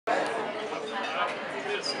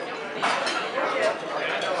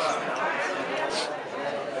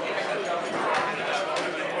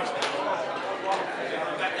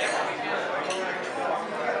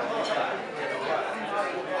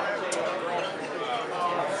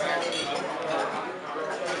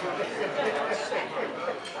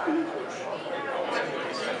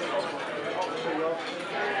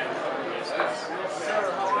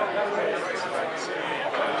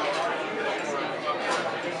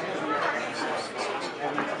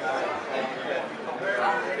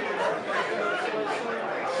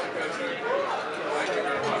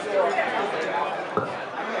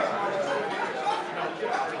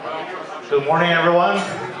Good morning, everyone.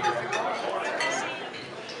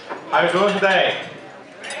 How are you doing today?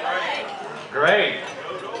 Great.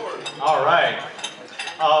 All right.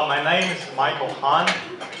 My name is Michael Han.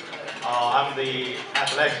 I'm the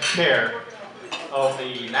athletic chair of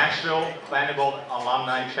the Nashville Vanderbilt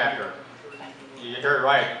Alumni chapter. You heard it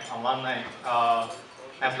right, alumni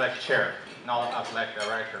athletic chair, not athletic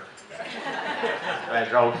director. Bad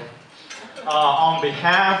joke. On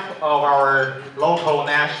behalf of our local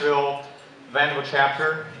Nashville Vanderbilt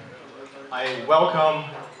chapter, I welcome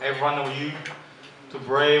every one of you to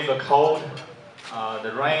brave the cold,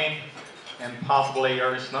 the rain, and possibly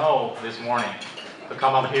early snow this morning to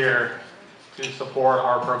come up here to support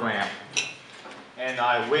our program. And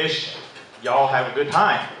I wish y'all have a good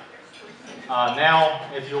time. Now,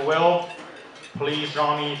 if you will, please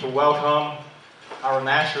join me to welcome our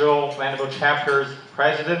Nashville Vanderbilt chapter's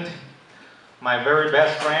president, my very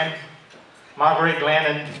best friend, Margaret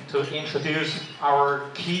Glennon, to introduce our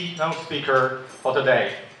keynote speaker for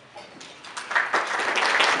today.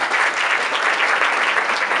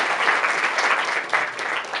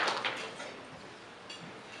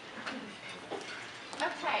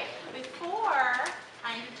 Okay, before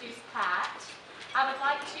I introduce Pat, I would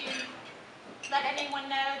like to let anyone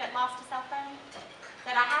know that lost a cell phone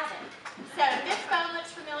that I haven't. So this phone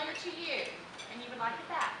looks familiar to you, and you would like it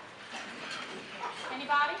back.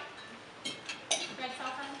 Anybody? Red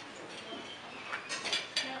cell phone?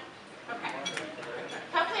 No? Okay.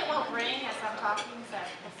 Hopefully it won't ring as I'm talking, so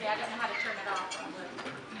see, I don't know how to turn it off.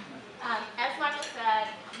 As Michael said,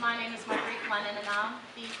 my name is Margaret Glennon, and I'm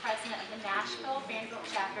the president of the Nashville Vanderbilt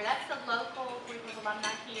chapter. That's the local group of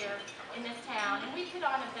alumni here in this town, and we put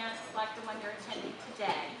on events like the one you're attending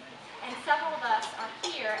today. And several of us are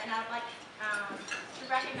here, and I would like to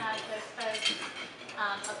recognize those folks.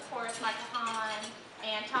 Of course, Michael Hahn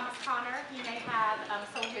and Thomas Connor. He may have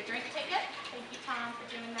sold you a drink ticket. Thank you, Tom, for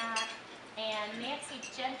doing that. And Nancy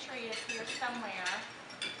Gentry is here somewhere.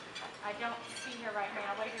 I don't see her right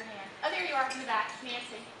now. Wave your hand. Oh, there you are in the back,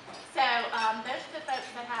 Nancy. So those are the folks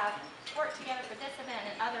that have worked together for this event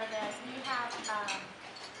and other events. You have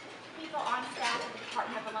people on staff at the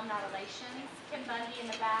Department of Alumni Relations. Kim Bundy in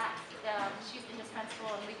the back. She's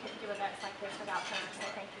indispensable, and we couldn't do events like this without her, so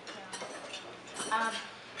thank you, Kim.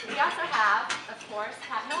 We also have, of course,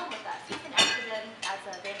 Pat Nolan with us. He's been active as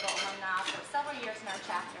a Vanderbilt alumni for several years in our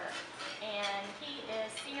chapter, and he is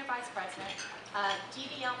Senior Vice President of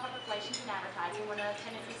DDL Public Relations and Advertising, one of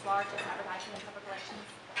Tennessee's largest advertising and public relations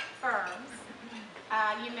firms.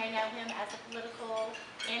 You may know him as a political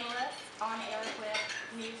analyst on air with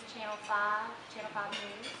News Channel 5, Channel 5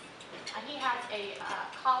 News. He has a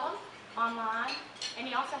column online, and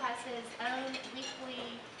he also has his own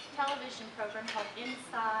weekly television program called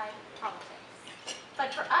Inside Politics.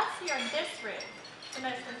 But for us here in this room, the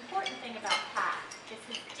most important thing about Pat is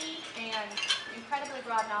his deep and incredibly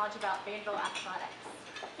broad knowledge about Vanderbilt athletics.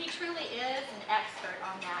 He truly is an expert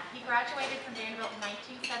on that. He graduated from Vanderbilt in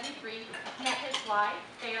 1973, met his wife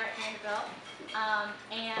there at Vanderbilt,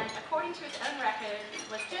 and according to his own record,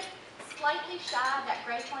 was just slightly shy of that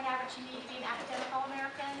grade point average you need to be an academic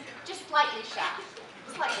All-American, just slightly shy,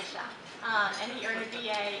 slightly shy. And he earned a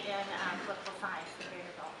BA in political science at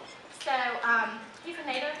Vanderbilt. So he's a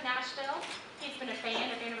native of Nashville. He's been a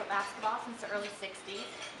fan of Vanderbilt basketball since the early 60s,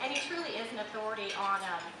 and he truly is an authority on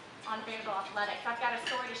Vanderbilt athletics. I've got a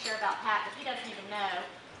story to share about Pat that he doesn't even know,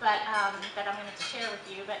 but that I'm going to share with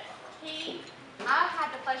you. But I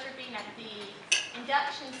had the pleasure of being at the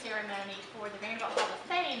induction ceremony for the Vanderbilt Hall of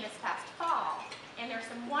Fame this past fall, and there were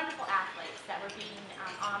some wonderful athletes that were being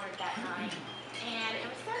honored that night. And it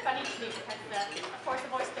was so funny to me because, of course,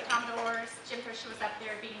 the voice of the Commodores, Jim Fisher was up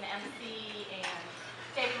there being the MC, and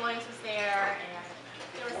David Williams was there, and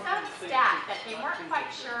there was some stat that they weren't quite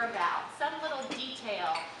sure about, some little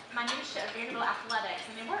detail, minutia of Vanderbilt athletics,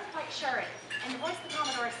 and they weren't quite sure. And the voice of the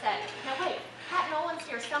Commodores said, "No, wait, Pat Nolan's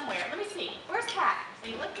here somewhere. Let me see. Where's Pat?"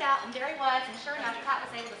 And he looked out, and there he was, and sure enough, Pat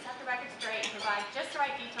was able to set the record straight and provide just the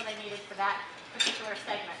right detail they needed for that particular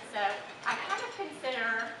segment. So I kind of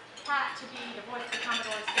consider Pat to be the voice of the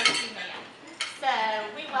Commodore's go-to man. So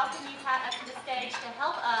we welcome you, Pat, up to the stage to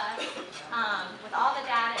help us with all the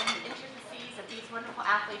data and intricacies of these wonderful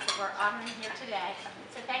athletes that we're honoring here today.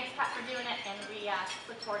 So thanks, Pat, for doing it, and we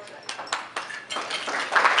look forward to it.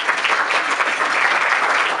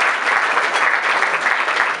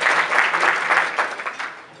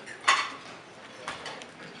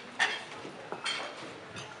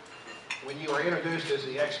 When you are introduced as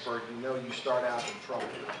the expert, you know you start out in trouble.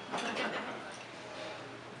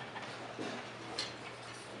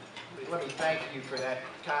 Let me thank you for that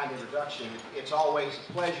kind introduction. It's always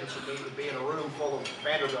a pleasure for me to be in a room full of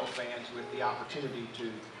Vanderbilt fans with the opportunity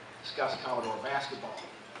to discuss Commodore basketball.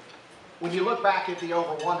 When you look back at the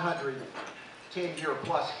over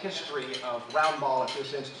 110-year-plus history of round ball at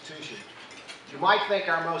this institution, you might think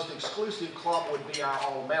our most exclusive club would be our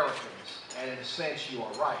All-Americans, and in a sense you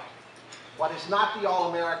are right. But it's not the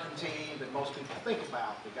All-American team that most people think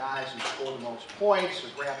about, the guys who score the most points or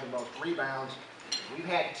grab the most rebounds. We've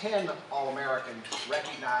had 10 All-Americans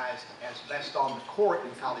recognized as best on the court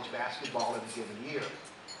in college basketball in a given year.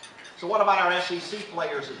 So what about our SEC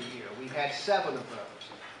Players of the Year? We've had 7 of those.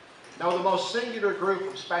 Now, the most singular group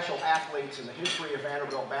of special athletes in the history of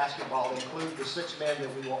Vanderbilt basketball include the 6 men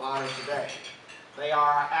that we will honor today. They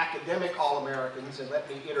are our academic All-Americans, and let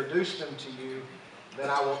me introduce them to you. Then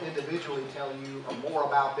I will individually tell you more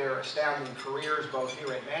about their astounding careers, both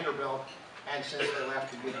here at Vanderbilt and since they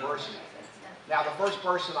left the university. Now, the first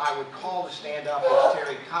person I would call to stand up is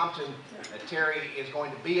Terry Compton. Terry is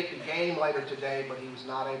going to be at the game later today, but he was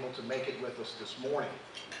not able to make it with us this morning.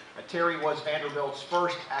 Terry was Vanderbilt's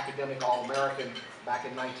first academic All-American back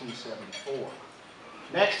in 1974.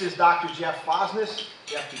 Next is Dr. Jeff Fosnes.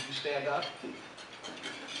 Jeff, could you stand up?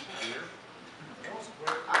 Here.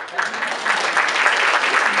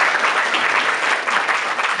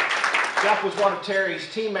 Jeff was one of Terry's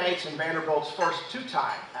teammates and Vanderbilt's first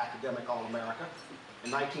 2-time academic All-America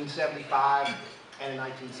in 1975 and in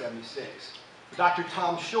 1976. Dr.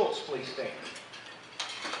 Tom Schultz, please stand.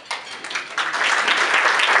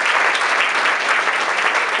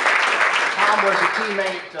 Tom was a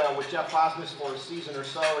teammate with Jeff Fosnes for a season or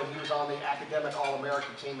so, and he was on the academic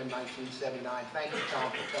All-American team in 1979. Thank you,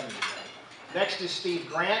 Tom, for coming today. Next is Steve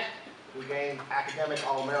Grant, who gained academic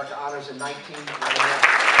All-America honors in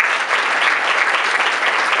 1991.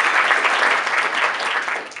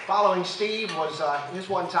 Following Steve was his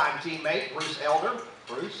one-time teammate, Bruce Elder.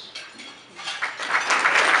 Bruce.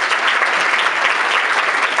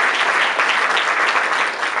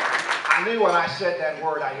 I knew when I said that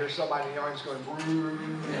word, I hear somebody in the audience going,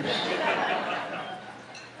 Bruce.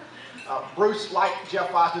 Bruce, like Jeff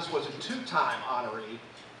Fosnes, was a 2-time honoree.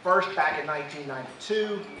 First back in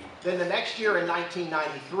 1992. Then the next year in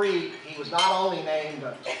 1993, he was not only named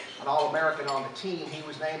an All-American on the team, he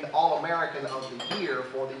was named All-American of the Year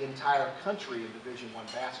for the entire country in Division I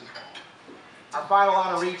basketball. Our final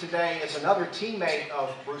honoree today is another teammate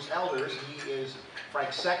of Bruce Elder's. He is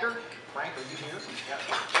Frank Secker. Frank, are you here? Yeah.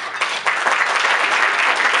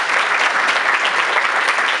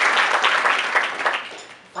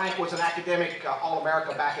 Frank was an academic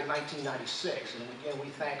All-America back in 1996, and again, we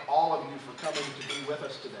thank all of you for coming to be with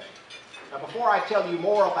us today. Now, before I tell you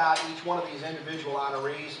more about each one of these individual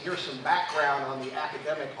honorees, here's some background on the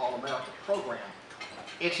Academic All-America program.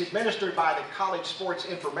 It's administered by the College Sports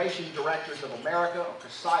Information Directors of America, or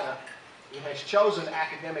CSIDA. It has chosen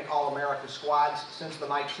academic All-America squads since the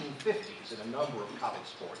 1950s in a number of college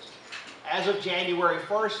sports. As of January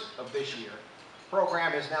 1st of this year, the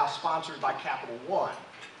program is now sponsored by Capital One.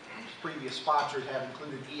 Previous sponsors have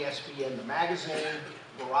included ESPN, the magazine,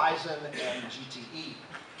 Verizon, and GTE.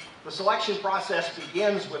 The selection process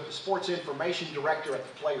begins with the sports information director at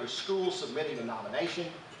the player's school submitting a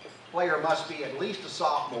nomination. The player must be at least a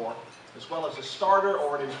sophomore, as well as a starter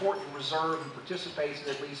or an important reserve who participates in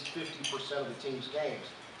at least 50% of the team's games.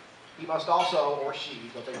 He must also, or she,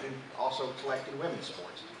 but they do also collect in women's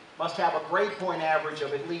sports, must have a grade point average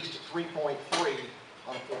of at least 3.3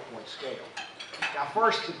 on a 4-point scale. Now,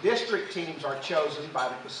 first, the district teams are chosen by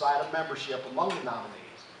the CSIDA membership among the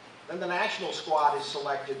nominees. Then the national squad is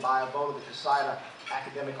selected by a vote of the CSIDA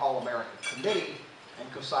Academic All-America Committee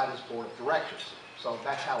and CSIDA's Board of Directors. So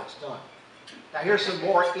that's how it's done. Now, here's some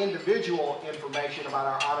more individual information about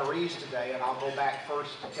our honorees today, and I'll go back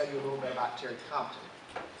first to tell you a little bit about Terry Compton.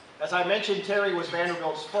 As I mentioned, Terry was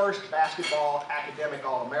Vanderbilt's first basketball academic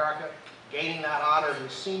All-America, gaining that honor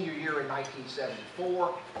his senior year in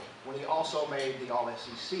 1974, when he also made the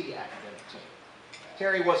All-SEC academic team.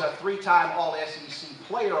 Terry was a 3-time All-SEC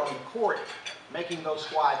player on the court, making those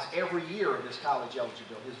squads every year of his college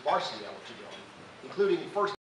eligibility, his varsity eligibility, including first